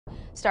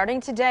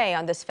Starting today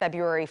on this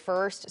February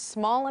 1st,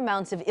 small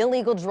amounts of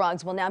illegal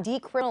drugs will now be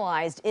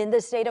decriminalized in the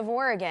state of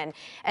Oregon.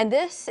 And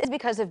this is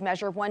because of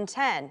Measure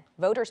 110.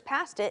 Voters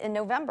passed it in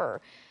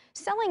November.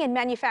 Selling and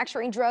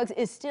manufacturing drugs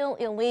is still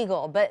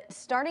illegal, but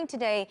starting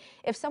today,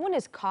 if someone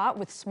is caught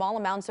with small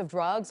amounts of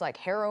drugs like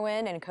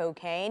heroin and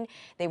cocaine,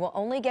 they will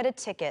only get a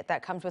ticket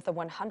that comes with a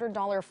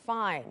 $100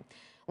 fine.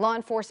 Law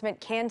enforcement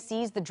can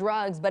seize the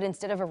drugs, but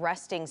instead of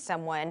arresting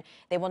someone,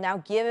 they will now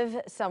give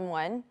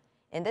someone,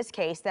 in this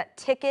case, that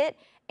ticket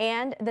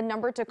and the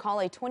number to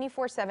call a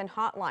 24/7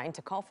 hotline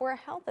to call for a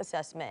health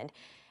assessment.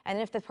 And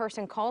if the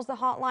person calls the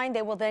hotline,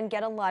 they will then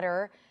get a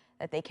letter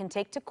that they can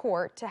take to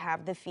court to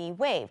have the fee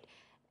waived.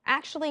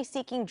 Actually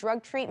seeking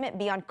drug treatment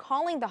beyond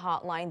calling the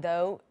hotline,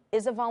 though,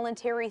 is a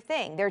voluntary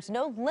thing. There's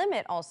no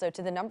limit also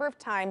to the number of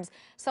times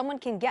someone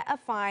can get a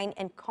fine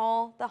and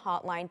call the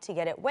hotline to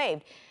get it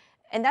waived.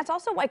 And that's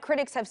also why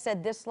critics have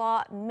said this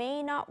law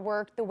may not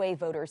work the way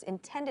voters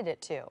intended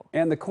it to.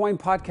 And the Coin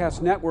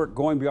Podcast Network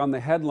going beyond the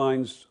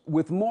headlines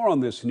with more on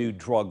this new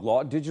drug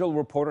law. Digital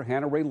reporter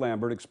Hannah Ray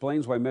Lambert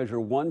explains why Measure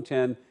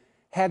 110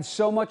 had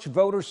so much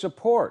voter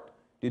support.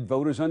 Did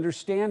voters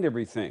understand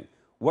everything?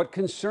 What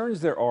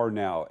concerns there are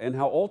now, and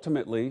how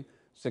ultimately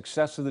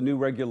success of the new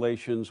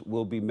regulations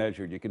will be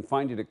measured. You can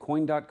find it at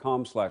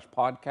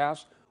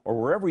coin.com/podcast or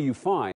wherever you find